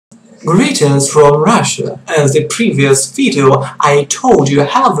Greetings from Russia. In the previous video, I told you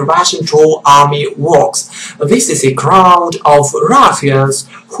how the Russian troll army works. This is a crowd of ruffians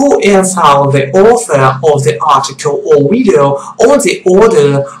who insult the author of the article or video or the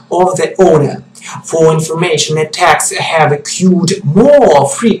order of the owner. For information attacks have occurred more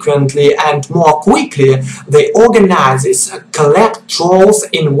frequently and more quickly, the organizers collect trolls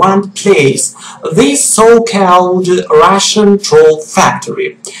in one place, this so-called Russian troll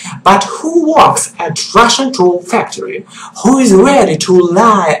factory. But who works at Russian troll factory? Who is ready to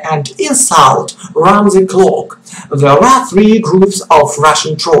lie and insult round the clock? There are three groups of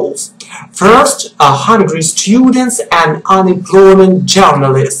Russian trolls. First, hungry students and unemployed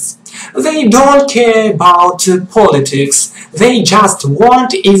journalists. They don't care about politics, they just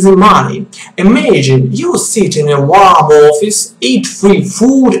want easy money. Imagine you sit in a warm office, eat free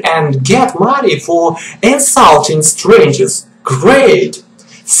food and get money for insulting strangers. Great!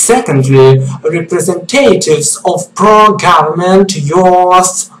 Secondly, representatives of pro-government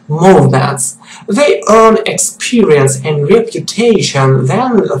youth movements. They earn experience and reputation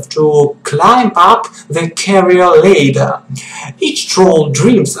then to climb up the career ladder. Each troll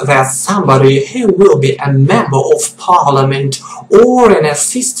dreams that somebody who will be a member of parliament or an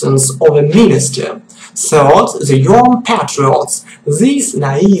assistant of a minister. Third, the young patriots. These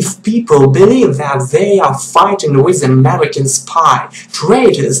naive people believe that they are fighting with American spies,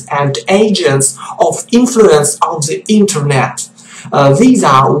 traitors and agents of influence on the internet. These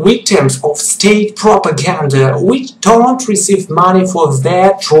are victims of state propaganda which don't receive money for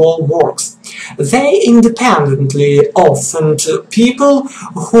their troll works. They independently often people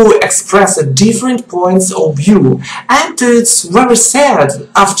who express different points of view, and it's very sad.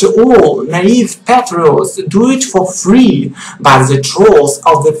 After all, naive patriots do it for free, but the trolls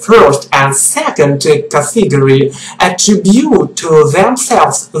of the first and second category attribute to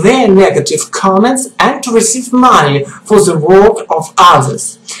themselves their negative comments and receive money for the work of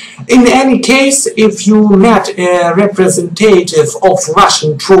others. In any case, if you met a representative of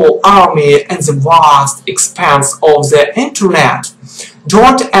Russian troll army in the vast expanse of the internet,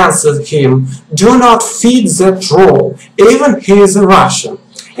 don't answer him, do not feed the troll, even he is a Russian.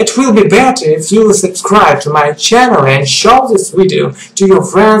 It will be better if you subscribe to my channel and show this video to your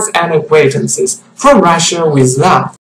friends and acquaintances. From Russia with love.